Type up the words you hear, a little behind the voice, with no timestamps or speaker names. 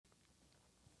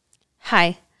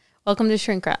Hi, welcome to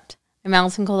Shrink Wrapped. I'm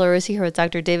Allison Colorosi here with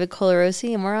Dr. David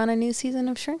Colorosi, and we're on a new season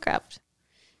of Shrink Wrapped.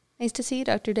 Nice to see you,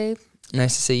 Dr. Dave.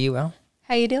 Nice to see you, Al.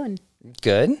 How you doing?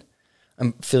 Good.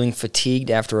 I'm feeling fatigued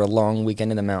after a long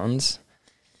weekend in the mountains.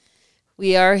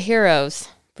 We are heroes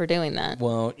for doing that.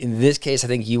 Well, in this case, I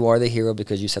think you are the hero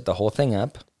because you set the whole thing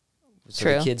up. So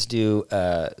True. the kids do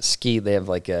ski. They have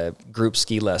like group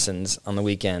ski lessons on the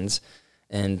weekends.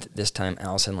 And this time,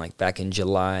 Allison, like back in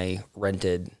July,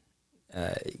 rented,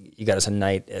 you got us a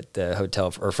night at the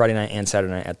hotel, or Friday night and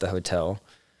Saturday night at the hotel.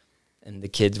 And the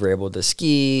kids were able to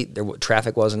ski.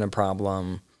 Traffic wasn't a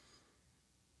problem.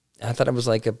 I thought it was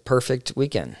like a perfect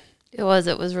weekend. It was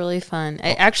really fun.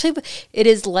 It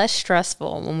is less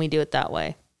stressful when we do it that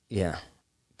way. Yeah.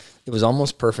 It was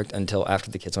almost perfect until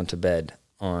after the kids went to bed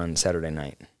on Saturday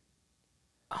night.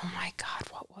 Oh my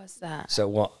God, what was that?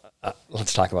 So,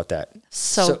 let's talk about that.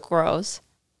 So gross.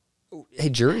 Hey,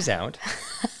 jury's out.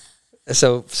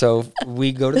 So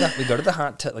we go to the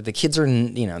hot tub. Like the kids are,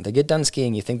 they get done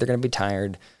skiing. You think they're going to be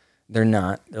tired. They're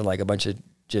not. They're like a bunch of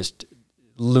just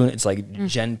it's like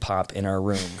Gen Pop in our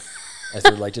room. As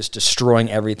they're like just destroying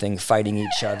everything, fighting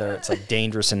each other. It's like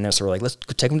dangerous in there. So we're like, let's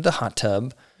go take them to the hot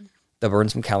tub. They'll burn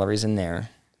some calories in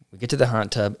there. We get to the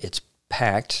hot tub. It's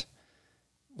packed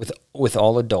with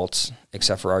all adults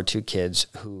except for our two kids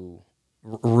who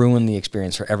ruin the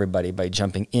experience for everybody by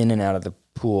jumping in and out of the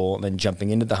pool and then jumping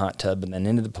into the hot tub and then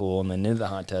into the pool and then into the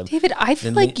hot tub. David, I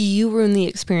feel like you ruined the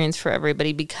experience for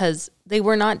everybody because they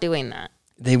were not doing that.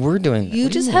 They were doing that. You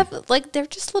just have, like, they're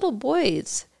just little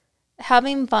boys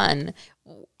having fun.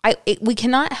 We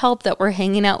cannot help that we're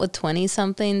hanging out with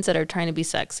 20-somethings that are trying to be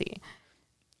sexy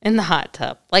in the hot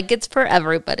tub. Like, it's for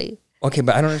everybody. Okay,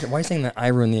 but I don't understand. Why are you saying that I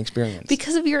ruined the experience?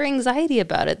 Because of your anxiety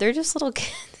about it. They're just little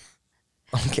kids.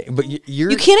 Okay, but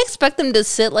you can't expect them to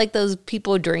sit like those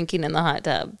people drinking in the hot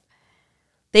tub.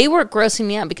 They were grossing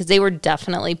me out because they were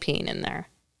definitely peeing in there.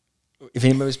 If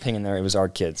anybody was peeing in there, it was our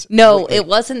kids. No, it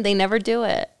wasn't. They never do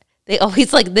it. They always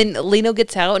then Lino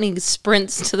gets out and he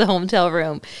sprints to the hotel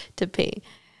room to pee.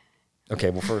 Okay,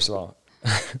 well, first of all,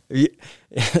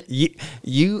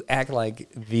 you act like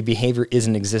the behavior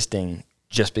isn't existing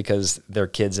just because they're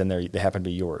kids and they happen to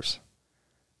be yours.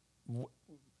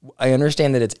 I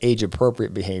understand that it's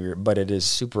age-appropriate behavior, but it is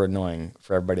super annoying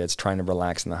for everybody that's trying to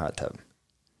relax in the hot tub.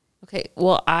 Okay,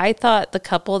 well, I thought the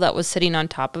couple that was sitting on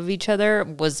top of each other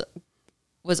was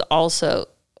also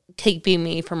keeping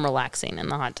me from relaxing in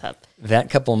the hot tub.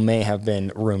 That couple may have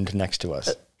been roomed next to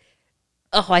us.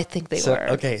 Oh, I think they were.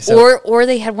 Okay, so or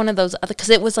they had one of those other,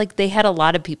 because it was like they had a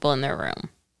lot of people in their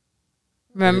room.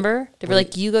 Remember? They were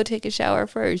like, you go take a shower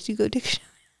first. You go take a shower.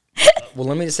 Well,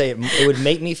 let me just say, it would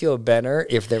make me feel better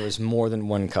if there was more than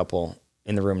one couple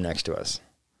in the room next to us.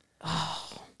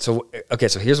 Oh. So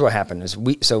here's what happened.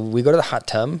 We go to the hot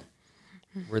tub.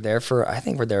 We're there for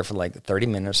like 30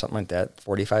 minutes or something like that,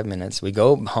 45 minutes. We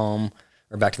go home.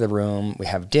 We're back to the room. We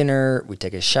have dinner. We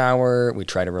take a shower. We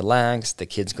try to relax. The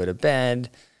kids go to bed.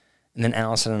 And then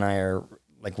Allison and I are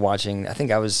like watching. I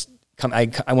think I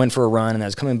went for a run, and I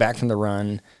was coming back from the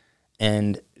run,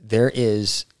 and they're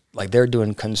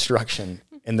doing construction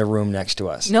in the room next to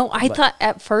us. No,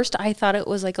 at first I thought it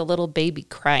was like a little baby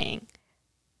crying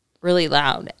really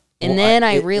loud. And then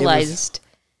I realized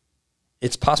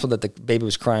it's possible that the baby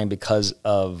was crying because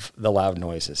of the loud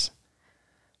noises.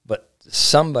 But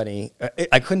somebody,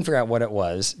 I couldn't figure out what it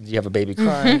was. You have a baby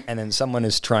crying, and then someone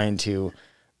is trying to,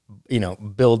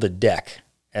 build a deck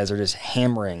as they're just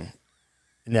hammering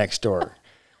next door.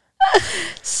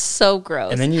 So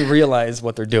gross. And then you realize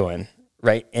what they're doing,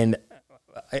 right? And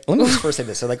let me just first say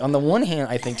this. So, like, on the one hand,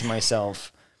 I think to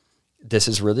myself, this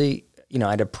is really,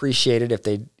 I'd appreciate it if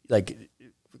they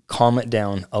calm it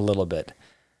down a little bit.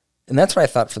 And that's what I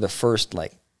thought for the first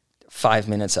 5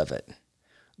 minutes of it.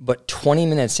 But 20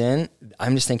 minutes in,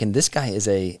 I'm just thinking this guy is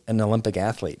an Olympic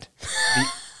athlete.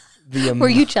 Were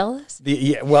you jealous?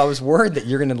 I was worried that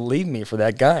you're going to leave me for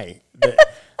that guy.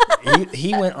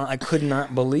 He went on. I could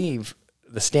not believe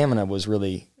the stamina was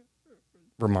really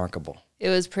remarkable. It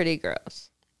was pretty gross.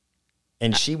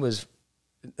 And she was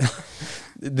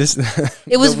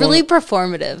It was really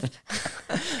performative.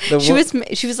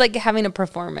 She was like having a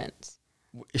performance.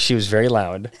 She was very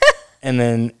loud.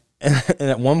 and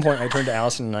at one point I turned to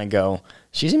Allison and I go,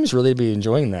 she seems really to be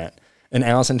enjoying that. And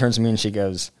Allison turns to me and she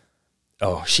goes,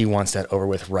 oh, she wants that over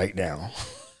with right now.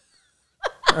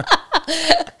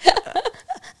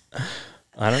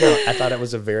 I don't know. I thought it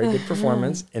was a very good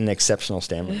performance and exceptional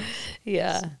stamina.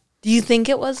 Yeah. Do you think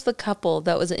it was the couple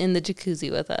that was in the jacuzzi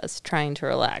with us trying to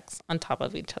relax on top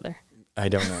of each other? I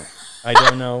don't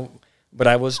know. But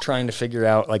I was trying to figure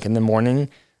out, in the morning,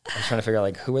 I was trying to figure out,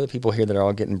 like, who are the people here that are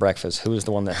all getting breakfast? Who is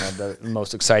the one that had the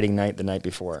most exciting night the night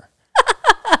before?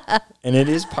 And it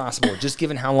is possible, just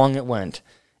given how long it went,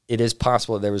 it is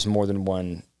possible that there was more than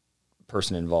one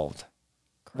person involved.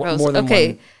 Gross. More than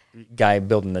Okay. one guy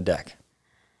building the deck.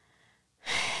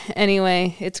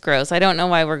 Anyway, it's gross. I don't know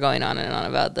why we're going on and on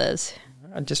about this.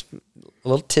 Just a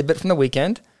little tidbit from the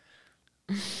weekend.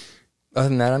 Other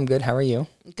than that, I'm good. How are you?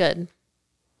 Good.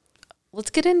 Let's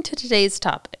get into today's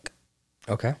topic.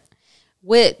 Okay.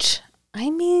 Which, I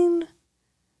mean,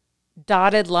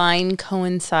 dotted line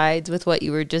coincides with what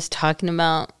you were just talking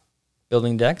about.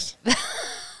 Building decks?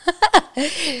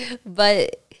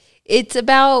 But it's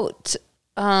about,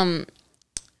 we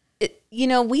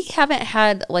haven't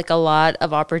had like a lot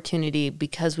of opportunity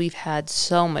because we've had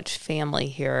so much family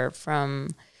here from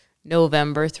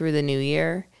November through the new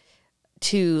year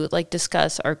to like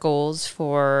discuss our goals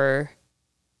for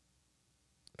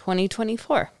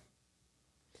 2024.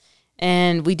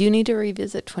 And we do need to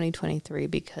revisit 2023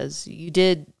 because you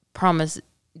did promise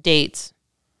dates,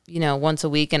 once a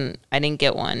week, and I didn't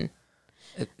get one.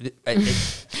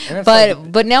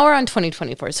 But now we're on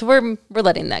 2024, so we're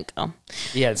letting that go.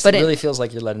 Yeah, it really feels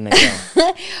like you're letting it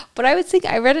go. But I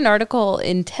read an article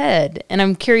in TED, and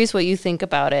I'm curious what you think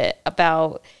about it,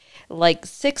 about like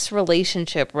 6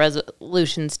 relationship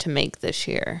resolutions to make this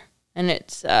year. And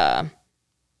it's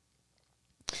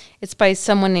by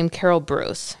someone named Carol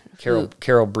Bruce. Carol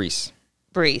Brees.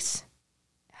 Brees.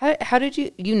 How did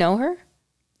you know her?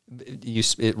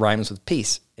 It rhymes with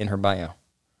peace in her bio.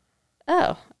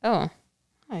 Oh,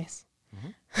 nice.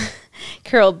 Mm-hmm.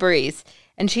 Carol Brees.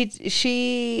 And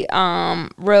she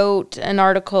wrote an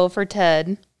article for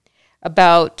TED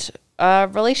about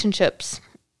relationships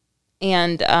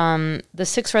and the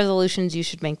 6 resolutions you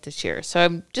should make this year. So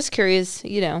I'm just curious,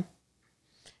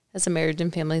 as a marriage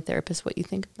and family therapist, what you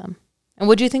think of them. And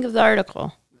what do you think of the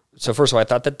article? So first of all, I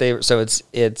thought that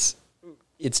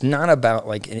it's not about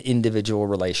like an individual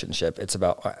relationship. It's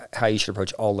about how you should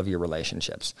approach all of your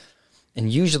relationships. And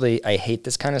usually I hate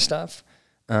this kind of stuff,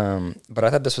 but I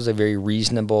thought this was a very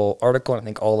reasonable article. And I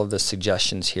think all of the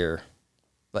suggestions here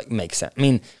like make sense. I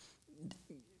mean,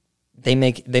 they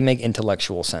make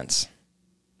intellectual sense.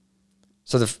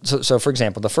 So for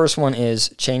example, the first one is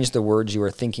change the words you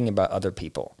are thinking about other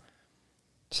people.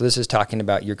 So this is talking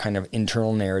about your kind of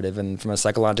internal narrative, and from a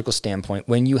psychological standpoint,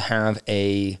 when you have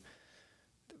when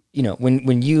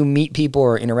you meet people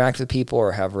or interact with people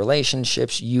or have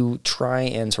relationships, you try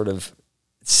and sort of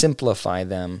simplify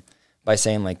them by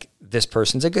saying like, this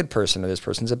person's a good person, or this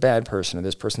person's a bad person, or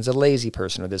this person's a lazy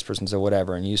person, or this person's a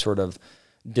whatever, and you sort of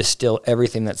distill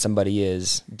everything that somebody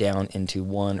is down into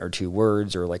 1 or 2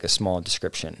 words or like a small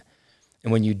description.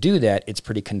 And when you do that, it's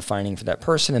pretty confining for that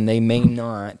person, and they may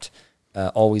not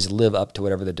always live up to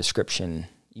whatever the description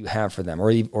you have for them,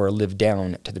 or live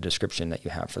down to the description that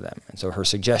you have for them. And so her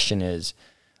suggestion is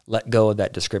let go of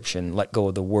that description, let go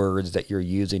of the words that you're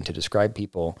using to describe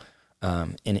people,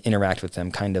 and interact with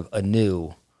them kind of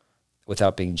anew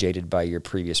without being jaded by your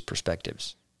previous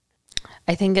perspectives.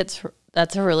 I think that's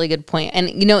a really good point. And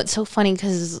it's so funny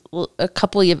because a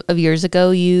couple of years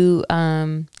ago you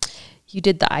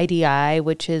did the IDI,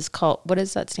 which is called, what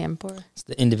does that stand for? It's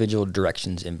the Individual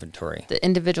Directions Inventory. The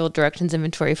Individual Directions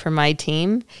Inventory for my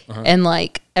team. Uh-huh. And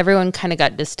like everyone kind of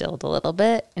got distilled a little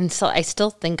bit. And so I still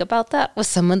think about that with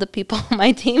some of the people on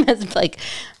my team as like,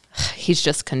 he's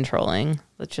just controlling,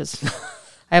 which is,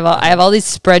 I have all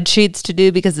these spreadsheets to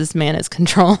do because this man is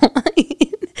controlling.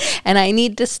 And I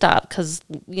need to stop because,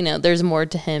 there's more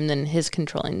to him than his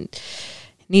controlling.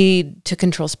 Need to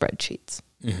control spreadsheets.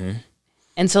 Mm-hmm.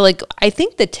 And so, like, I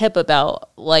think the tip about,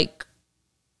 like,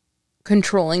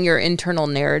 controlling your internal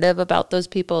narrative about those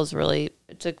people is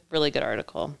it's a really good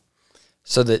article.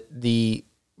 So the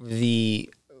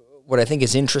what I think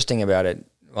is interesting about it,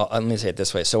 well, let me say it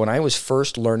this way. So when I was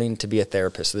first learning to be a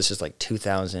therapist, so this is like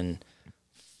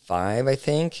 2005, I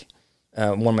think,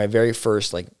 one of my very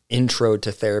first, like, intro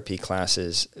to therapy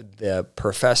classes, the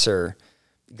professor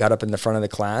got up in the front of the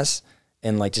class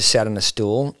and like just sat on a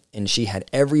stool, and she had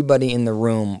everybody in the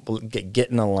room get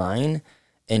in a line,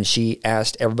 and she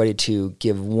asked everybody to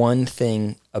give one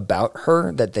thing about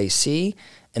her that they see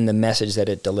and the message that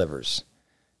it delivers.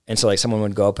 And so like someone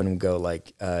would go up and go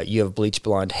like, you have bleached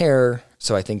blonde hair,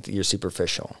 so I think that you're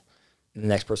superficial. And the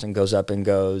next person goes up and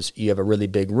goes, you have a really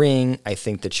big ring, I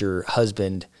think that your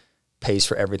husband pays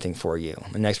for everything for you.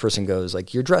 The next person goes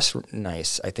like, you're dressed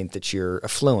nice, I think that you're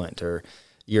affluent, or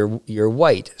you're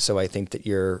white, so I think that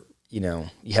you're, you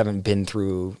haven't been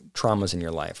through traumas in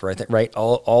your life, right?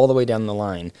 All the way down the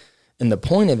line. And the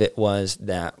point of it was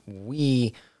that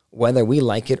whether we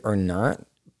like it or not,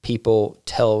 people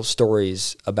tell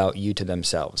stories about you to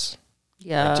themselves.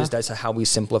 Yeah. That's how we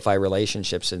simplify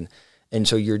relationships. And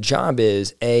so your job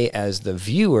is, as the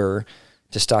viewer,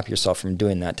 to stop yourself from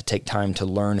doing that, to take time to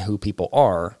learn who people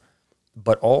are,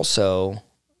 but also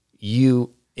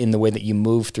you, in the way that you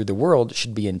move through the world,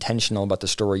 should be intentional about the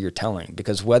story you're telling,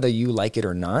 because whether you like it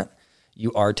or not,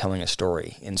 you are telling a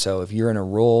story. And so if you're in a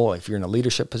role, if you're in a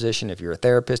leadership position, if you're a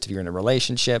therapist, if you're in a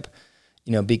relationship,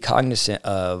 be cognizant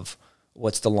of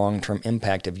what's the long-term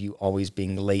impact of you always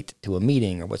being late to a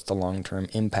meeting, or what's the long-term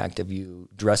impact of you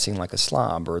dressing like a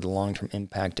slob, or the long-term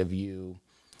impact of you,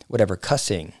 whatever,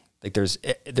 cussing. Like there's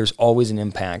always an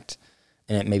impact,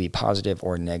 and it may be positive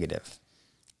or negative.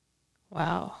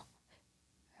 Wow.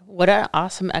 What an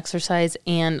awesome exercise.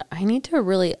 And I need to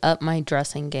really up my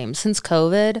dressing game. Since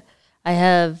COVID, I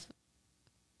have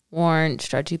worn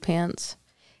stretchy pants,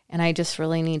 and I just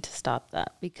really need to stop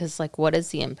that, because what is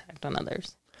the impact on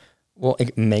others? Well,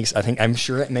 I'm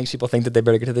sure it makes people think that they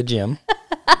better get to the gym.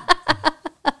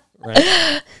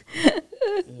 Right?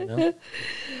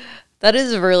 That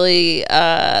is really,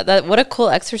 what a cool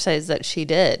exercise that she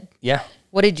did. Yeah.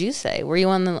 What did you say? Were you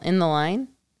in the line?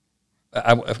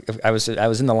 I was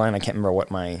in the line. I can't remember what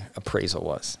my appraisal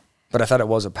was, but I thought it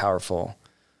was a powerful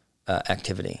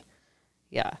activity.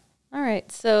 Yeah. All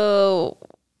right. So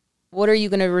what are you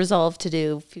going to resolve to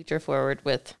do future forward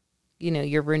with,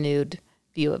 your renewed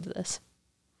view of this?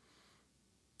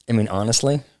 I mean,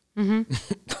 honestly,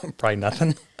 probably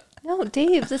nothing. No,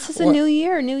 Dave, this is a new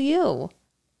year, new you.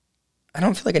 I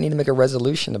don't feel like I need to make a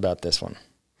resolution about this one.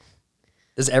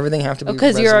 Does everything have to be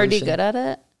because you're already good at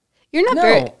it? You're not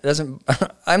very... it doesn't.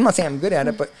 I'm not saying I'm good at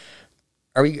it, but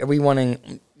are we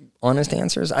wanting honest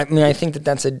answers? I mean, I think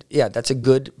that's a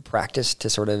good practice to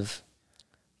sort of...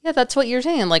 Yeah, that's what you're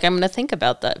saying. I'm going to think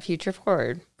about that future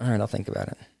forward. All right, I'll think about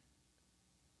it.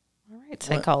 All right,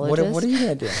 psychologist. What are you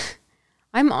going to do?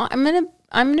 I'm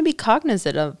gonna be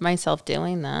cognizant of myself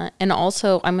doing that, and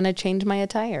also I'm gonna change my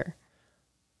attire.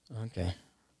 Okay.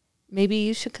 Maybe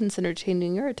you should consider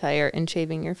changing your attire and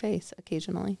shaving your face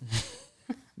occasionally.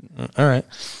 All right.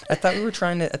 I thought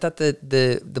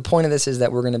the point of this is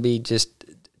that we're going to be just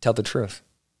tell the truth.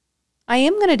 I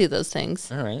am going to do those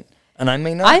things. All right. And I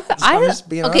may not. I'm just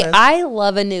being honest. I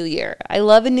love a new year. I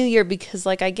love a new year because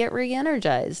I get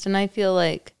re-energized, and I feel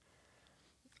like...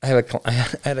 I had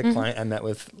a client I met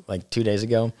with 2 days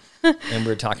ago, and we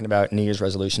were talking about New Year's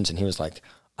resolutions, and he was like,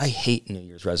 I hate New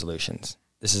Year's resolutions.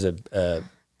 This is a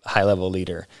high-level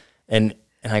leader. And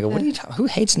I go, what are you talking? Who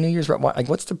hates New Year's?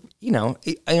 What's the,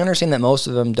 I understand that most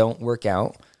of them don't work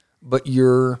out, but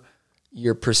your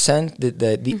percent,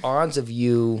 the odds of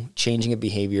you changing a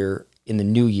behavior in the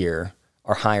new year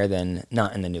are higher than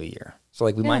not in the new year. So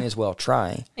we might as well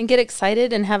try. And get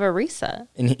excited and have a reset.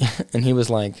 And he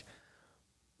was like,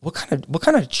 what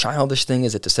kind of childish thing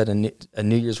is it to set a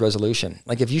New Year's resolution?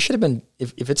 If you should have been,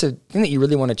 if it's a thing that you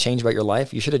really want to change about your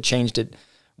life, you should have changed it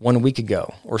 1 week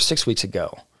ago, or 6 weeks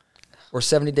ago, or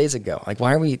 70 days ago.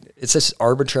 Why are we, it's this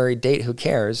arbitrary date, who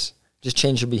cares? Just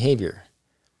change your behavior.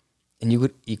 And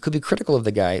you could be critical of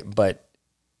the guy, but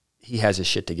he has his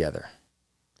shit together.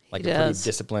 He does. A pretty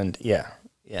disciplined, yeah.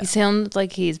 He sounds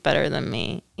like he's better than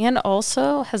me. And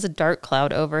also has a dark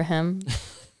cloud over him.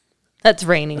 That's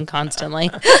raining constantly.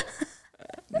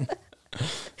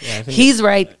 He's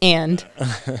right, and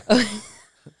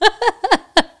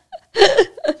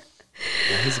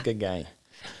he's a good guy.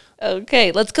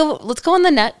 Okay, let's go on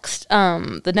the next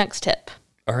tip.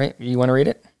 All right, you want to read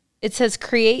it? It says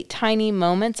create tiny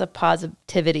moments of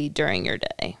positivity during your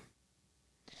day.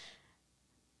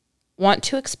 Want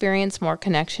to experience more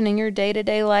connection in your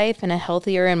day-to-day life and a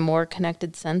healthier and more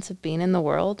connected sense of being in the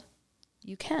world?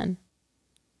 You can.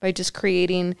 By just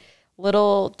creating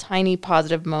little tiny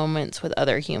positive moments with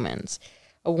other humans.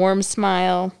 A warm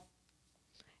smile,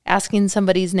 asking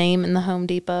somebody's name in the Home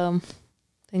Depot,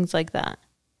 things like that.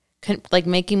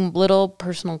 Making little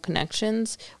personal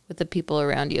connections with the people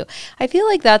around you. I feel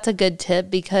like that's a good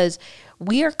tip because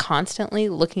we are constantly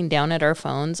looking down at our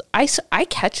phones. I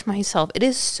catch myself, it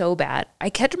is so bad.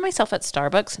 I catch myself at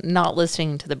Starbucks not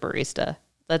listening to the barista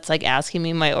that's asking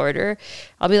me my order.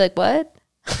 I'll be like, what?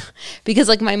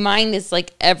 Because my mind is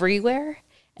everywhere,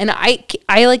 and I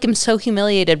am so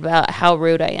humiliated about how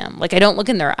rude I am. I don't look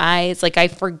in their eyes, I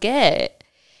forget,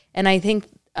 and I think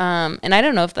and I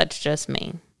don't know if that's just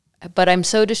me, but I'm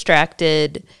so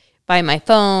distracted by my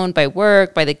phone, by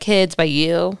work, by the kids, by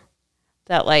you,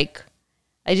 that I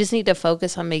just need to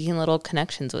focus on making little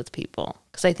connections with people,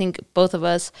 because I think both of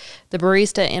us, the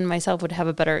barista and myself, would have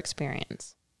a better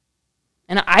experience,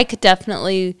 and I could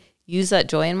definitely use that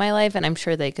joy in my life, and I'm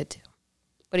sure they could too.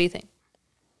 What do you think?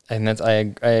 And that's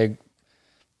I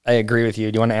I agree with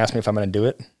you. Do you want to ask me if I'm going to do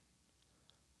it?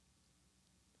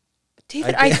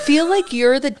 David, I feel like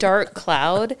you're the dark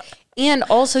cloud, and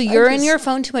also you're in your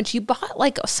phone too much. You bought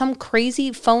like some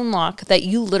crazy phone lock that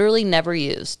you literally never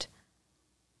used.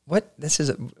 What?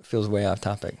 Feels way off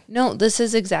topic. No, this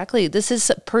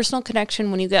is personal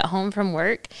connection when you get home from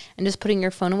work and just putting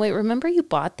your phone away. Remember you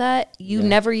bought that? You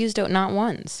never used it, not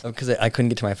once. Oh, because I couldn't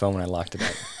get to my phone when I locked it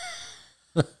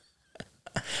up.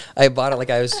 I bought it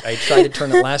I tried to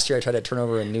turn it last year. I tried to turn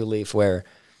over a new leaf where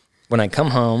when I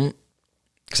come home,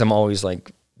 because I'm always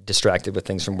like distracted with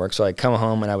things from work. So I come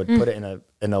home and I would put it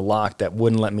in a lock that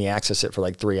wouldn't let me access it for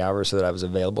like 3 hours so that I was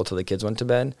available till the kids went to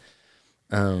bed.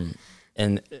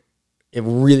 And it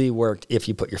really worked if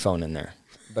you put your phone in there.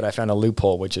 But I found a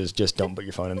loophole, which is just don't put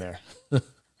your phone in there.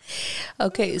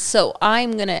 Okay, so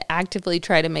I'm going to actively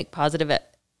try to make positive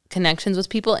connections with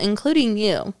people, including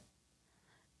you.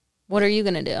 What are you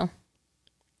going to do?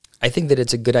 I think that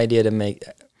it's a good idea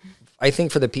I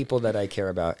think for the people that I care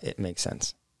about, it makes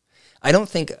sense. I don't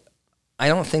think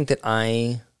that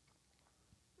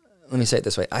let me say it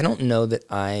this way. I don't know that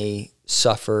I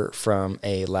suffer from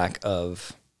a lack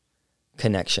of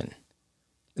connection.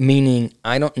 Meaning,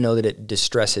 I don't know that it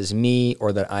distresses me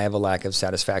or that I have a lack of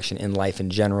satisfaction in life in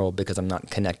general because I'm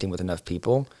not connecting with enough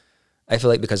people. I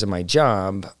feel like because of my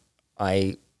job,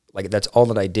 that's all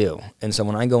that I do. And so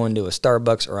when I go into a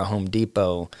Starbucks or a Home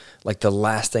Depot, like the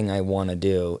last thing I want to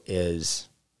do is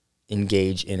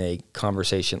engage in a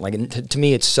conversation. Like to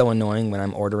me, it's so annoying when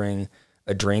I'm ordering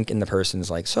a drink and the person's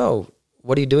like, "So,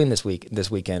 what are you doing this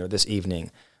weekend, or this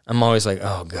evening?" I'm always like,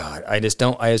 "Oh God,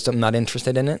 I'm not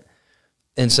interested in it."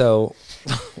 And so,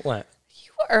 what?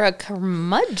 You are a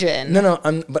curmudgeon. No.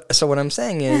 So what I'm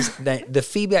saying is that the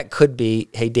feedback could be,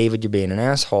 "Hey, David, you're being an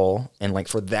asshole," and like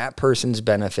for that person's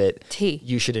benefit,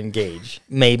 you should engage.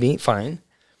 Maybe, fine,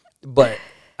 but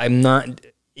I'm not.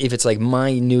 If it's like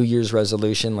my New Year's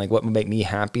resolution, like what would make me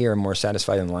happier and more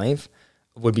satisfied in life,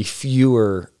 would be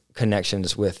fewer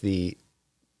connections with the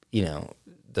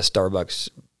Starbucks,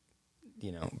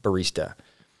 barista.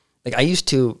 Like I used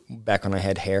to, back when I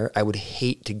had hair, I would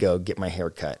hate to go get my hair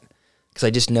cut because I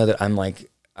just know that I'm like,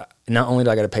 not only do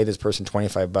I got to pay this person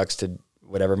 $25 to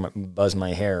whatever buzz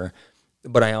my hair,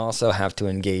 but I also have to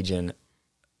engage in,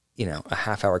 a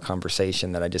half-hour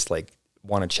conversation that I just like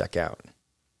want to check out.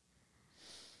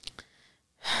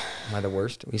 Am I the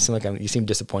worst? You seem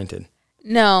disappointed.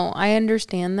 No, I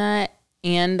understand that,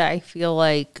 and I feel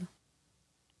like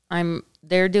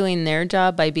they're doing their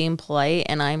job by being polite,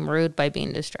 and I'm rude by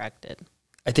being distracted.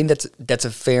 I think that's a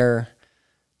fair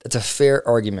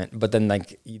argument, but then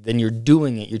then you're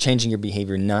doing it, you're changing your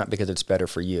behavior not because it's better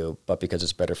for you, but because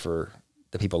it's better for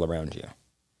the people around you.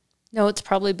 No, it's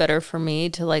probably better for me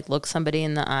to like look somebody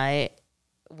in the eye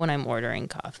when I'm ordering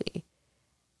coffee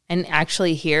and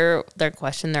actually hear their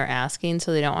question they're asking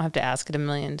so they don't have to ask it a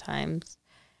million times.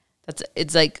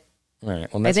 It's like, right.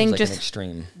 Well, that seems like an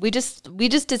extreme. We just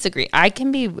disagree. I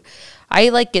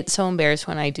get so embarrassed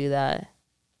when I do that.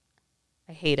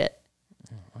 I hate it.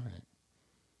 Oh, all right.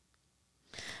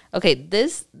 Okay,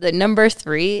 the number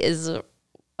 3 is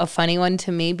a funny one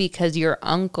to me because your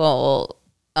uncle,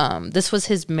 this was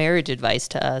his marriage advice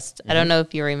to us. Mm-hmm. I don't know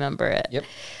if you remember it. Yep.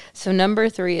 So number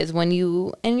 3 is when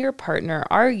you and your partner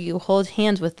argue, hold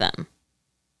hands with them.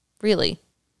 Really.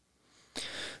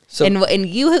 So, and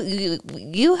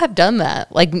you have done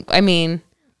that. Like, I mean,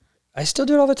 I still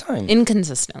do it all the time.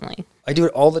 Inconsistently. I do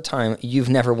it all the time. You've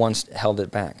never once held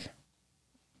it back.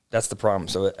 That's the problem.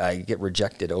 So I get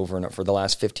rejected over and over. For the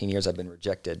last 15 years, I've been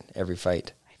rejected every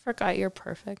fight. I forgot you're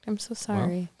perfect. I'm so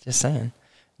sorry. Well, just saying.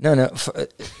 No.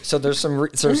 So there's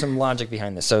some logic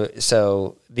behind this.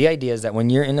 So the idea is that when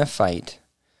you're in a fight,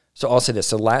 so I'll say this.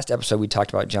 So last episode we talked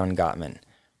about John Gottman,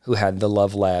 who had the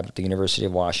Love Lab at the University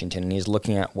of Washington, and he's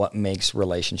looking at what makes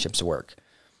relationships work.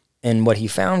 And what he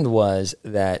found was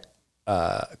that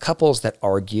couples that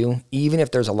argue, even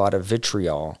if there's a lot of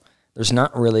vitriol, there's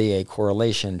not really a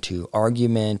correlation to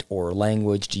argument or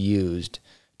language used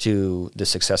to the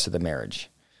success of the marriage.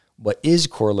 What is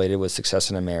correlated with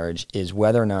success in a marriage is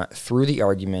whether or not through the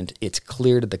argument it's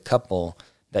clear to the couple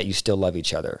that you still love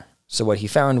each other. So what he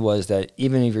found was that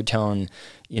even if you're telling,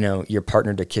 your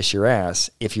partner to kiss your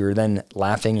ass, if you're then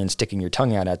laughing and sticking your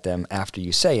tongue out at them after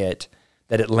you say it,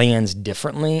 that it lands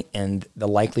differently, and the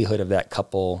likelihood of that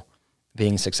couple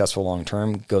being successful long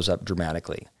term goes up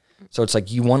dramatically. So it's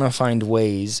like you want to find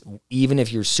ways, even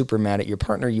if you're super mad at your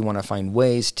partner, you want to find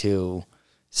ways to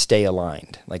stay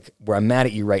aligned. Like, where I'm mad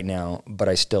at you right now, but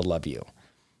I still love you.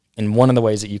 And one of the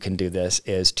ways that you can do this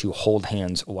is to hold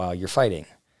hands while you're fighting.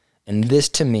 And this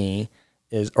to me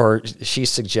is, or she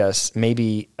suggests,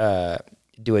 maybe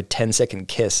do a 10-second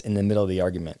kiss in the middle of the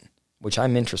argument, which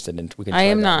I'm interested in. We can. I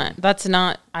am not. That's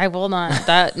not. I will not.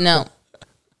 That no.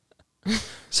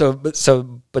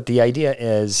 But the idea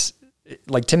is,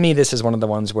 like, to me, this is one of the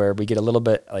ones where we get a little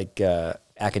bit like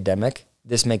academic.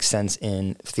 This makes sense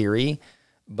in theory,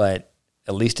 but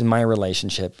at least in my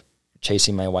relationship,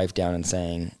 chasing my wife down and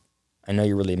saying, I know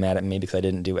you're really mad at me because I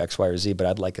didn't do X, Y, or Z, but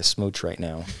I'd like a smooch right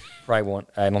now. Probably won't.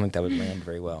 I don't think that would land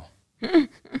very well. It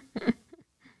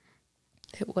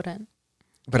wouldn't.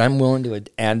 But I'm willing to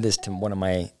add this to one of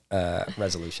my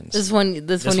resolutions. This one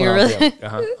you're really.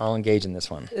 I'll engage in this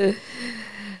one.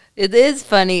 It is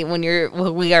funny when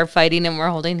we are fighting and we're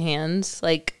holding hands.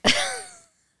 Like,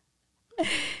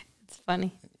 it's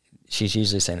funny. She's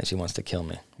usually saying that she wants to kill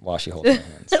me while she holds my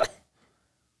hands.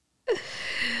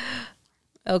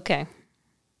 Okay.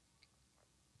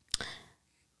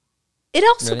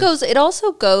 It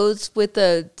also goes with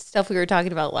the stuff we were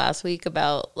talking about last week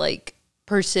about like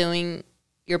pursuing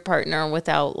your partner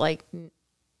without like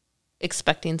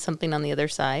expecting something on the other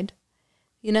side,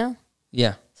 you know?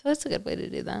 Yeah. So it's a good way to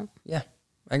do that. Yeah,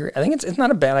 I agree. I think it's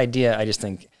not a bad idea. I just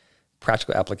think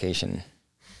practical application,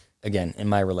 again, in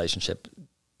my relationship,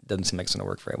 doesn't seem like it's going to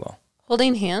work very well.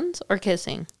 Holding hands or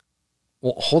kissing?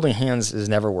 Well, holding hands has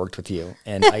never worked with you,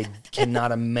 and I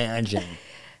cannot imagine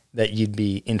that you'd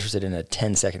be interested in a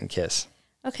 10-second kiss.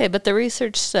 Okay, but the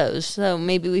research shows, so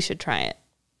maybe we should try it.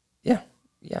 Yeah.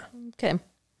 Okay.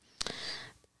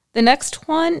 The next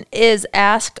one is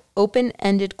ask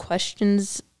open-ended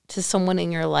questions to someone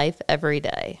in your life every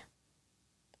day.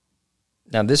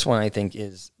 Now, this one I think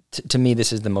is, to me,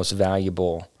 this is the most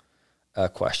valuable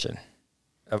question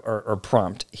or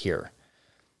prompt here,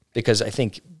 because I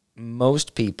think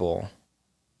most people,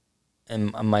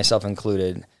 and myself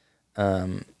included,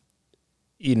 while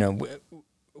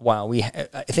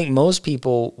I think most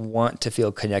people want to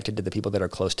feel connected to the people that are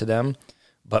close to them,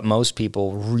 but most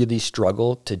people really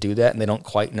struggle to do that, and they don't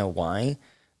quite know why.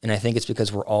 And I think it's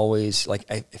because we're always like,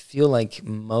 I feel like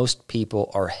most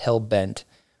people are hell-bent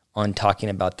on talking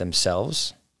about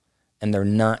themselves, and they're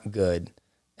not good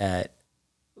at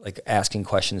like asking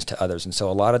questions to others. And so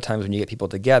a lot of times when you get people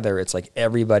together, it's like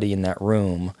everybody in that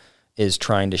room is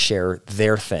trying to share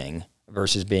their thing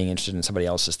versus being interested in somebody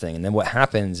else's thing. And then what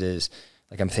happens is,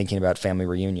 like, I'm thinking about family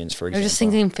reunions, for example. I'm just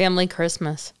thinking family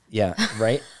Christmas. Yeah,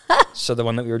 right? So the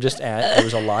one that we were just at, there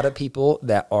was a lot of people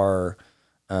that are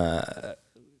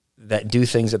that do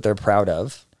things that they're proud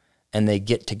of, and they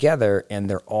get together and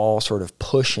they're all sort of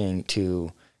pushing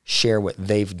to share what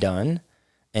they've done.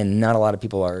 And not a lot of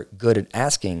people are good at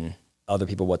asking other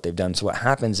people what they've done. So what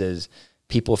happens is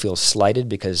people feel slighted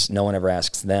because no one ever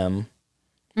asks them.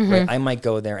 Mm-hmm. Right? I might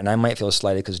go there and I might feel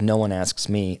slighted because no one asks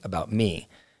me about me.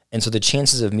 And so the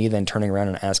chances of me then turning around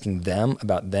and asking them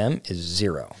about them is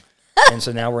zero. And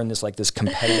so now we're in this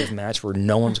competitive match where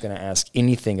no one's going to ask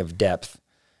anything of depth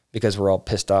because we're all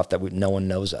pissed off that no one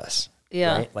knows us.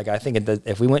 Yeah. Right? Like, I think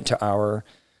if we went to our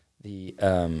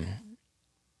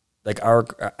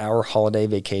holiday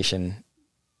vacation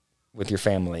with your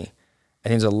family, I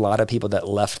think there's a lot of people that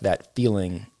left that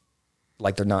feeling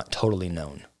like they're not totally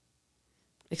known.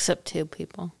 Except two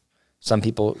people. Some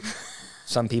people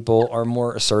are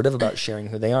more assertive about sharing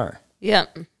who they are. Yeah.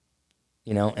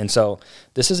 And so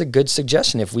this is a good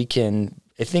suggestion. If we can,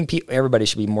 I think everybody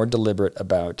should be more deliberate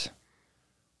about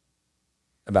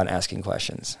asking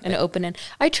questions. And open-ended.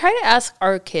 I try to ask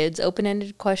our kids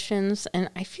open-ended questions, and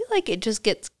I feel like it just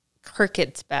gets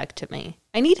crickets back to me.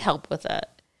 I need help with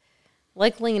that.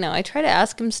 Like Lino, I try to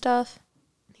ask him stuff.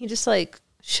 He just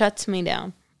shuts me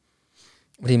down.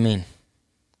 What do you mean?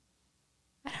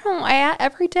 I don't know.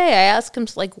 Every day I ask him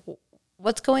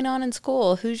what's going on in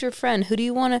school? Who's your friend? Who do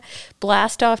you want to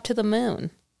blast off to the moon?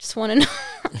 Just want to know.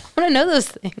 I want to know those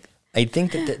things. I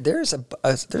think that there's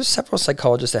several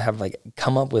psychologists that have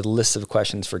come up with lists of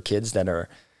questions for kids that are,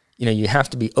 you have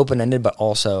to be open-ended but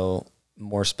also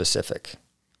more specific.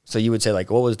 So you would say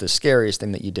what was the scariest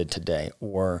thing that you did today?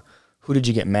 Or who did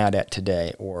you get mad at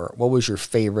today? Or what was your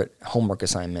favorite homework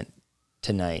assignment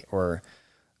tonight? Or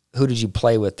who did you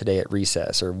play with today at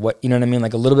recess? Or what, you know what I mean? A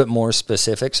little bit more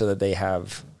specific so that they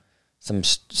have some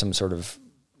sort of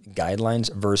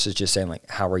guidelines versus just saying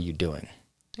how are you doing?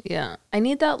 Yeah, I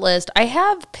need that list. I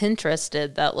have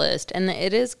Pinterested that list, and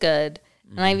it is good.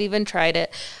 Mm-hmm. And I've even tried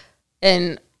it.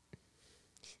 And,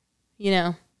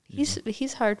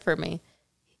 he's hard for me.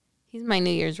 He's my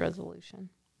New Year's resolution.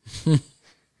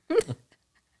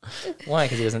 Why?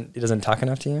 Because he doesn't talk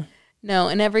enough to you? No,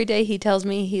 and every day he tells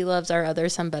me he loves our other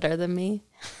son better than me.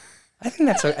 I think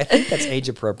that's age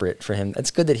appropriate for him.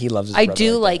 It's good that he loves his brother. I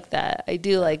do like that. I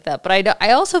do like that. But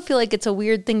I also feel like it's a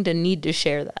weird thing to need to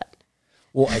share that.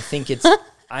 Well, I think it's,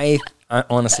 I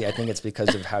honestly, I think it's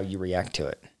because of how you react to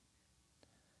it.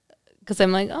 Because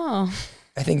I'm like, oh.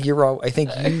 I think you're all, I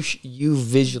think you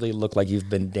visually look like you've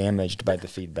been damaged by the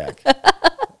feedback.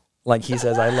 Like he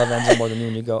says, I love Enzo more than you.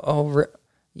 And you go, oh,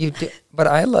 you do, but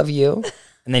I love you.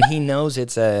 And then he knows he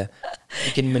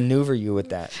can maneuver you with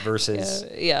that versus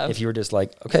if you were just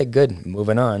like, okay, good,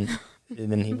 moving on.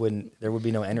 And then there would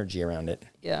be no energy around it.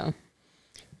 Yeah.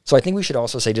 So I think we should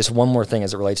also say just one more thing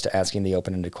as it relates to asking the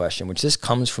open-ended question, which this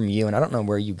comes from you. And I don't know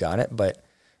where you got it, but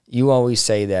you always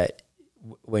say that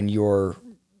when you're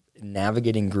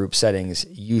navigating group settings,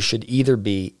 you should either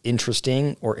be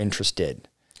interesting or interested.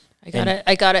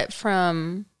 I got it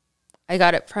from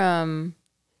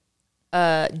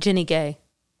Jenny Gay,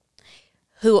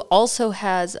 who also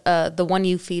has the One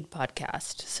You Feed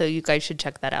podcast. So you guys should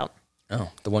check that out. Oh,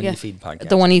 the One You Feed podcast.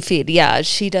 The One You Feed. Yeah,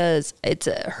 she does. It's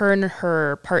her and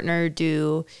her partner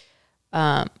do.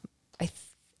 I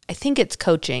think it's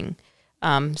coaching.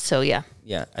 So yeah.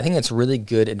 Yeah, I think that's really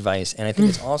good advice, and I think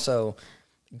it's also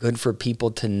good for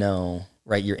people to know.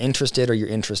 Right, you're interested or you're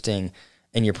interesting,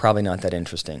 and you're probably not that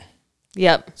interesting.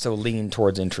 Yep. So lean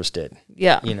towards interested.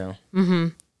 Yeah. You know. Mm-hmm.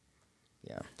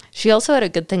 Yeah. She also had a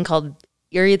good thing called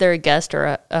 "You're either a guest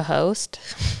or a host."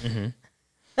 Mm-hmm.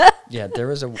 Yeah,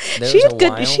 she had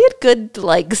good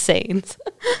like sayings.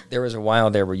 There was a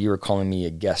while there where you were calling me a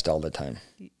guest all the time.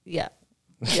 Yeah.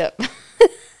 Yep.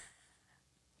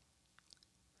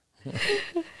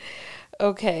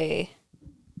 Okay.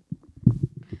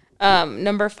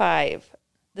 Number 5.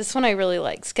 This one I really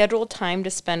like. Schedule time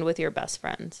to spend with your best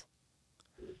friends.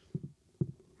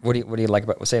 What do you like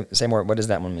about say more? What does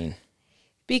that one mean?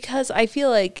 Because I feel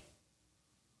like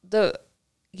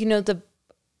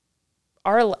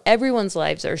everyone's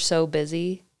lives are so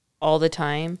busy all the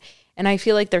time, and I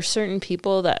feel like there's certain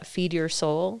people that feed your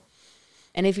soul,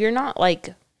 and if you're not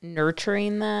like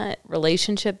nurturing that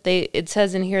relationship, it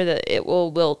says in here that it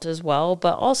will wilt as well.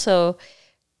 But also,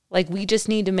 like, we just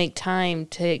need to make time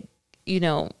to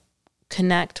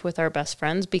connect with our best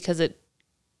friends because it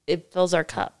fills our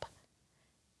cup.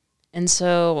 And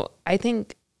so I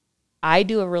think I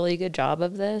do a really good job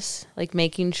of this, like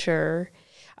making sure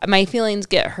my feelings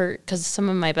get hurt because some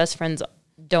of my best friends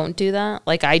don't do that.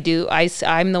 Like I do.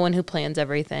 I'm the one who plans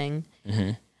everything.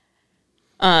 Mm-hmm.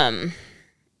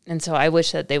 And so I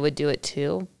wish that they would do it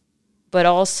too. But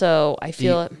also I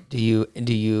feel Do you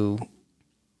you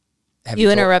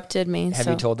interrupted me. Have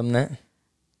you told them that?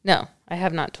 No, I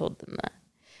have not told them that.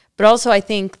 But also I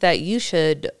think that you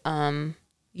should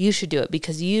do it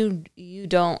because you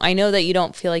don't, I know that you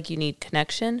don't feel like you need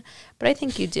connection, but I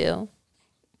think you do.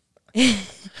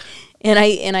 and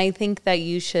I think that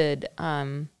you should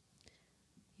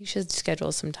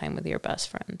schedule some time with your best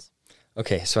friends.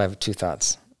 Okay, so I have 2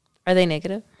 thoughts. Are they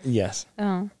negative? Yes.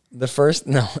 Oh. The first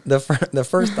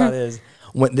thought is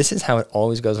this is how it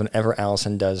always goes whenever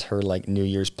Allison does her like New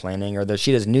Year's planning, or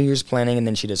she does New Year's planning and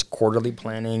then she does quarterly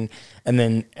planning, and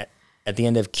then at the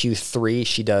end of Q3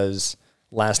 she does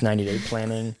last 90-day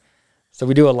planning. So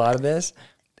we do a lot of this,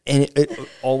 and it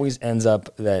always ends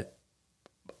up that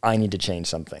I need to change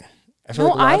something.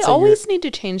 I always need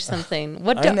to change something.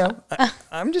 What? I know.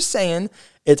 I'm just saying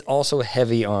it's also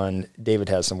heavy on David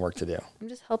has some work to do. I'm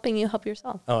just helping you help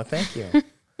yourself. Oh, thank you.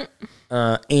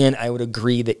 And I would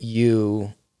agree that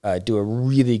you do a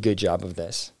really good job of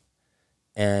this.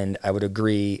 And I would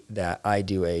agree that I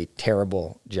do a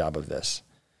terrible job of this.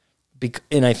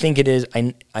 And I think it is,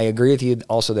 I agree with you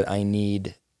also that I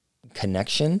need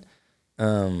connection,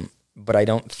 but I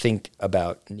don't think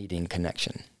about needing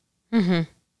connection. Mm-hmm.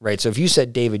 Right? So if you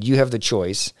said, David, you have the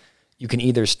choice, you can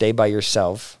either stay by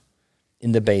yourself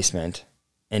in the basement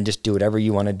and just do whatever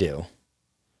you want to do,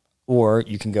 or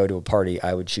you can go to a party.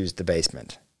 I would choose the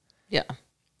basement. Yeah.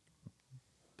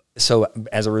 So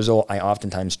as a result, I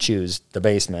oftentimes choose the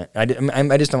basement. I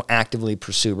just don't actively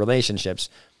pursue relationships,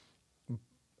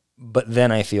 but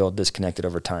then I feel disconnected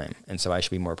over time. And so I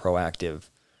should be more proactive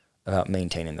about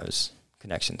maintaining those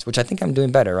connections, which I think I'm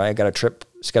doing better. Right? I got a trip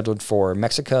scheduled for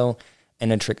Mexico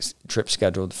and a trip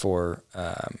scheduled for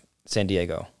San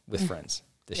Diego with friends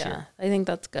this year. Yeah, I think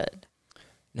that's good.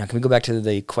 Now, can we go back to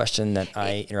the question that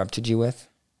I interrupted you with?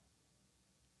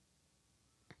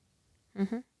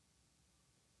 Mm-hmm.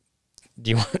 Do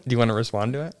you want to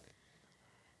respond to it?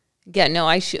 Yeah, no,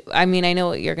 I know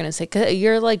what you're going to say. 'Cause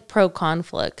you're like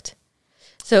pro-conflict.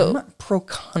 So I'm not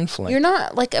pro-conflict. You're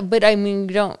not like, but I mean,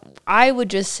 you don't, I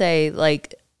would just say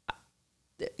like,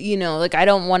 like I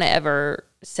don't want to ever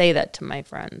say that to my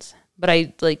friends, but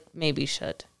I like maybe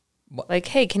should. What? Like,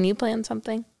 hey, can you plan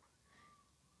something?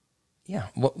 Yeah.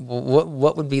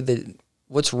 What would be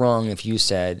what's wrong if you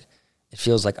said, It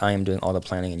feels like I am doing all the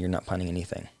planning and you're not planning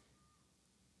anything.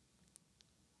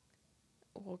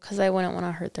 Well, because I wouldn't want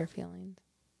to hurt their feelings,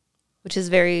 which is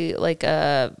very like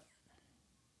a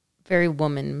very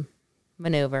woman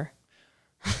maneuver.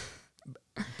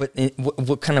 But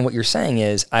what you're saying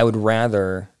is, I would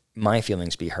rather my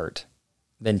feelings be hurt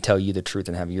than tell you the truth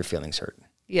and have your feelings hurt.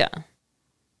 Yeah.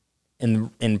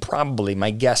 And probably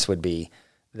my guess would be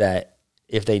that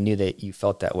if they knew that you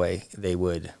felt that way, they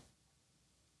would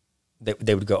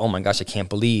go, oh my gosh, I can't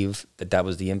believe that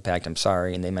was the impact. I'm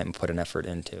sorry. And they might put an effort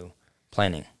into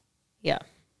planning. Yeah.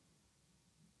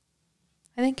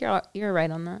 I think you're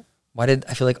right on that. Why did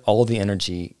I feel like all the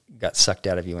energy got sucked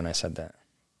out of you when I said that?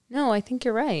 No, I think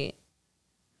you're right.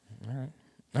 All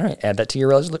right. Add that to your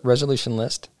resolution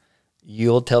list.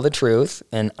 You'll tell the truth,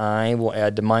 and I will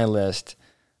add to my list.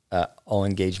 I'll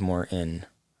engage more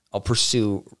I'll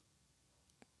pursue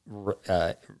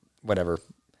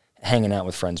hanging out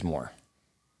with friends more.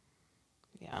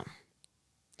 Yeah.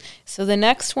 So the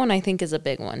next one I think is a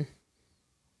big one.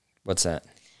 What's that?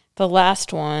 The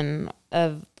last one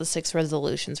of the 6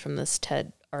 resolutions from this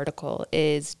TED article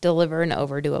is deliver an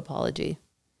overdue apology.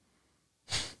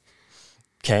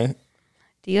 Okay.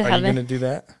 Do you have Are you going to do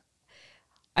that?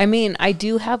 I mean, I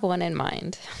do have one in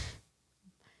mind.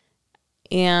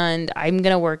 And I'm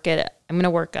going to work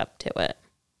up to it.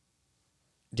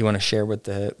 Do you want to share with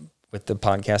the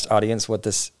podcast audience what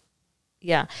this?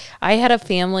 Yeah. I had a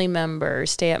family member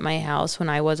stay at my house when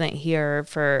I wasn't here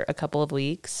for a couple of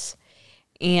weeks.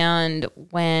 And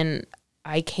when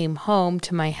I came home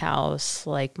to my house,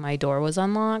 like my door was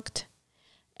unlocked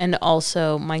and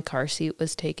also my car seat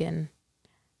was taken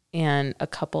and a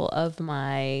couple of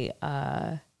my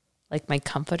my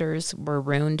comforters were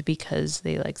ruined because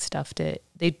they like stuffed it.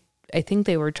 I think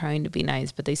they were trying to be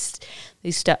nice, but they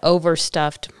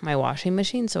overstuffed my washing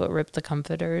machine, so it ripped the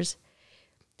comforters.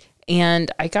 And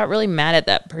I got really mad at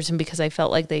that person because I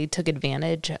felt like they took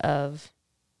advantage of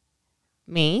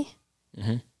me.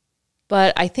 Mm-hmm.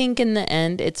 But I think in the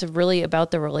end, it's really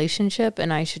about the relationship,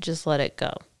 and I should just let it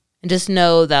go and just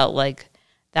know that like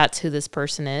that's who this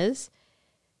person is.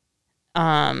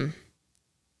 But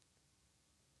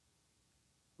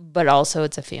also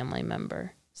it's a family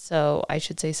member. So I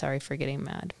should say sorry for getting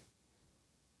mad.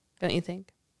 Don't you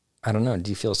think? I don't know.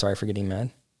 Do you feel sorry for getting mad?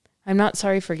 I'm not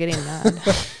sorry for getting mad.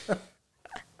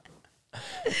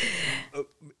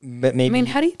 But maybe. I mean,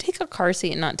 how do you take a car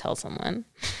seat and not tell someone?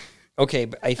 Okay,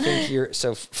 but I think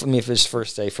let me just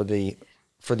first say for the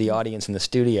audience in the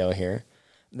studio here,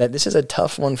 that this is a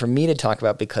tough one for me to talk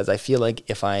about because I feel like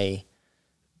if I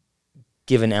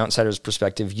give an outsider's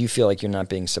perspective, you feel like you're not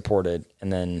being supported,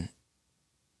 and then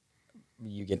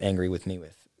you get angry with me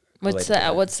with. What's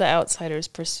the outsider's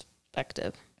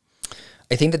perspective?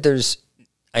 I think that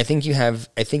I think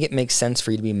it makes sense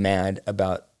for you to be mad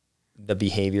about the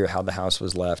behavior, how the house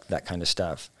was left, that kind of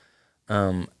stuff.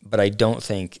 But I don't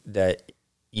think that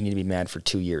you need to be mad for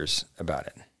 2 years about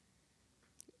it.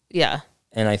 Yeah.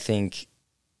 And I think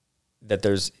that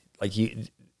there's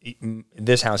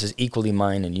this house is equally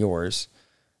mine and yours,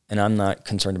 and I'm not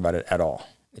concerned about it at all.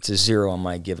 It's a 0 on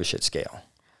my give a shit scale.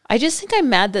 I just think I'm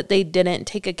mad that they didn't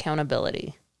take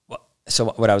accountability. Well, so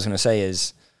what I was going to say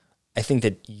is, I think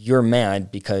that you're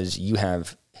mad because you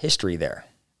have history there.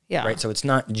 Yeah. Right. So it's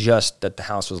not just that the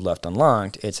house was left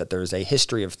unlocked. It's that there's a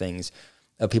history of things,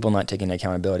 of people not taking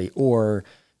accountability, or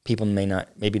people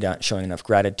maybe not showing enough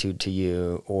gratitude to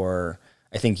you, or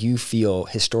I think you feel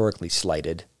historically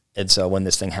slighted. And so when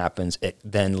this thing happens, it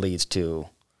then leads to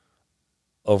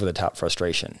over the top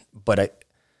frustration. But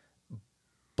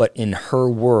in her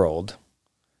world,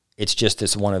 it's just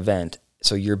this one event.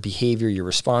 So your behavior, your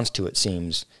response to it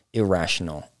seems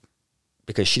irrational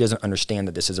because she doesn't understand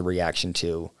that this is a reaction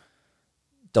to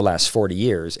the last 40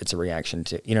 years. It's a reaction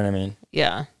to, you know what I mean?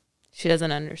 Yeah. She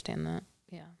doesn't understand that.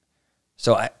 Yeah.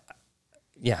 So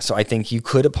I think you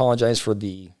could apologize for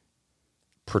the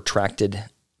protracted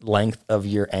length of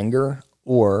your anger,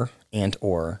 or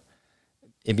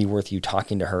it'd be worth you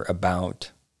talking to her about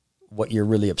what you're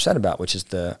really upset about, which is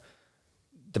the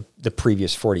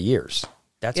previous 40 years.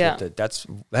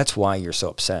 That's why you're so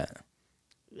upset.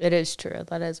 It is true.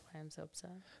 That is why I'm so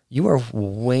upset. You are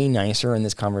way nicer in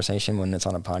this conversation when it's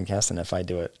on a podcast than if I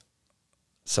do it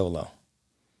solo.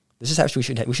 This is how we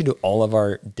should do all of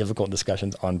our difficult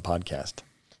discussions on podcast.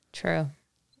 True.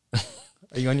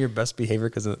 Are you on your best behavior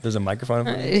because there's a microphone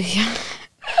over there? Yeah.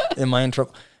 Am I in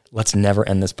trouble? Let's never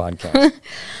end this podcast.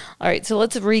 All right, so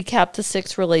let's recap the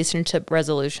 6 relationship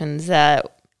resolutions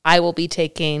that I will be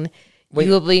taking. You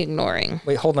will be ignoring.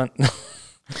 Wait, hold on.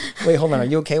 Are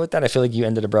you okay with that? I feel like you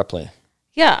ended abruptly.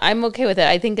 Yeah, I'm okay with it.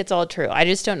 I think it's all true. I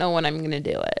just don't know when I'm going to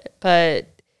do it. But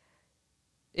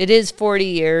it is 40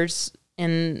 years,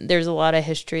 and there's a lot of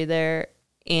history there,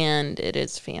 and it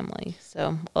is family.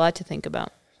 So a lot to think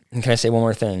about. And can I say one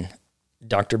more thing?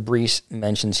 Dr. Brees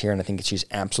mentions here, and I think she's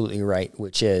absolutely right,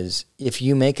 which is if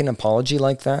you make an apology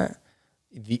like that,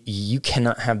 you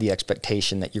cannot have the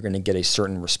expectation that you're going to get a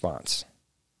certain response.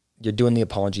 You're doing the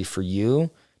apology for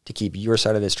you to keep your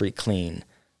side of the street clean,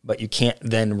 but you can't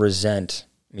then resent.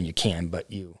 I mean, you can, but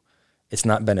it's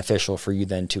not beneficial for you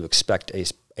then to expect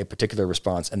a particular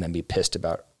response and then be pissed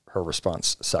about her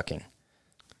response sucking.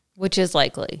 Which is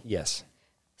likely. Yes.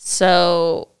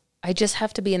 So I just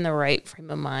have to be in the right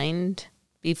frame of mind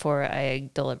before I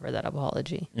deliver that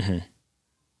apology. Mm-hmm.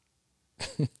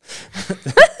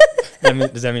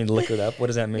 Does that mean liquor it up? What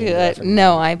does that mean?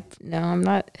 No, I'm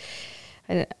not.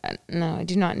 I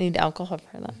do not need alcohol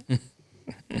for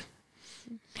that.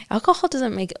 Alcohol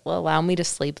doesn't allow me to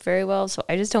sleep very well, so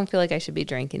I just don't feel like I should be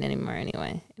drinking anymore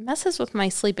anyway. It messes with my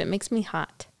sleep. It makes me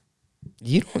hot.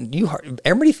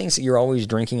 Everybody thinks that you're always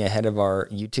drinking ahead of our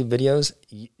YouTube videos.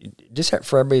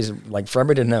 For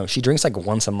everybody to know, she drinks like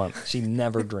once a month. She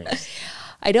never drinks.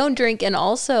 I don't drink, and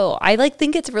also I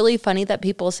think it's really funny that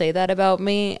people say that about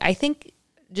me. I think,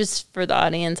 just for the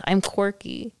audience, I'm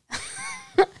quirky.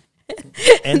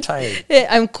 And tired.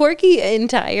 I'm quirky and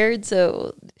tired,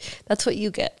 so that's what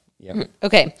you get. Yep.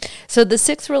 Okay, so the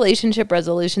 6 relationship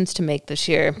resolutions to make this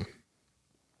year.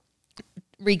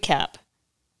 Recap.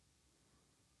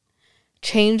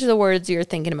 Change the words you're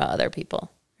thinking about other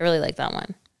people. I really like that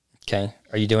one. Okay.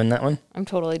 Are you doing that one? I'm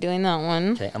totally doing that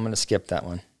one. Okay, I'm going to skip that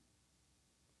one.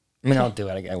 I mean, I'll do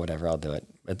it. Whatever, I'll do it.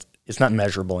 It's not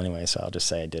measurable anyway, so I'll just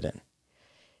say I did it.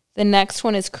 The next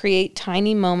one is create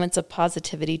tiny moments of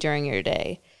positivity during your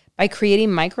day. By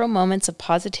creating micro moments of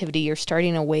positivity, you're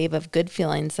starting a wave of good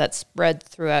feelings that spread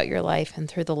throughout your life and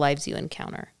through the lives you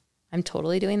encounter. I'm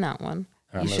totally doing that one.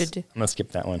 I'm going to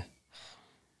skip that one.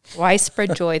 Why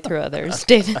spread joy through others,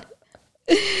 David?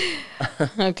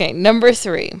 Okay, number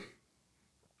 3.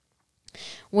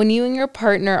 When you and your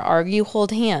partner argue,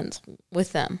 hold hands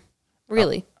with them.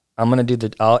 Really. I'm going to do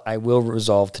I will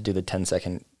resolve to do the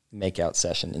 10-second make-out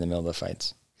session in the middle of the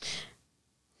fights.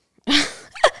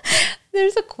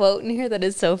 There's a quote in here that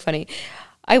is so funny.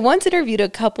 I once interviewed a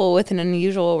couple with an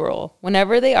unusual rule.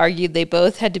 Whenever they argued, they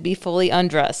both had to be fully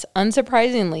undressed.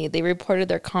 Unsurprisingly, they reported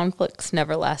their conflicts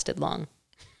never lasted long.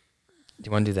 Do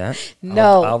you want to do that?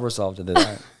 No. I'll resolve to do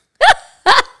that.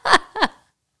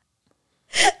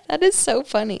 That is so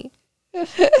funny.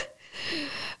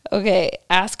 Okay,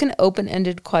 ask an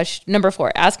open-ended question. Number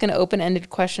 4, ask an open-ended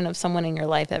question of someone in your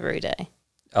life every day.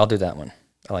 I'll do that one.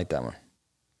 I like that one.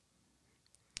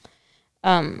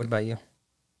 What about you?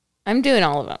 I'm doing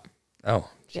all of them. Oh,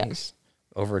 jeez.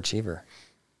 Yeah. Overachiever.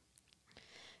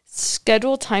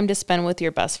 Schedule time to spend with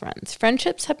your best friends.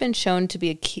 Friendships have been shown to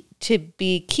be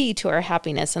key to our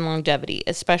happiness and longevity,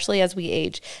 especially as we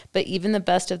age. But even the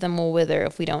best of them will wither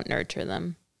if we don't nurture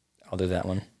them. I'll do that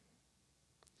one.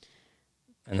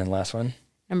 And then last one.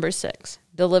 Number 6,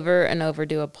 deliver an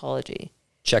overdue apology.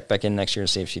 Check back in next year and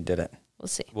see if she did it. We'll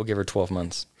see. We'll give her 12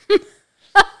 months.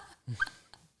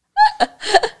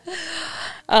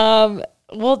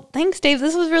 Well, thanks, Dave.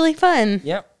 This was really fun.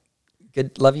 Yep.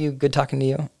 Good. Love you. Good talking to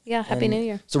you. Yeah. Happy New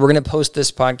Year. So we're going to post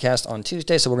this podcast on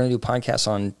Tuesday. So we're going to do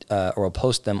podcasts we'll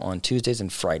post them on Tuesdays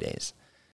and Fridays.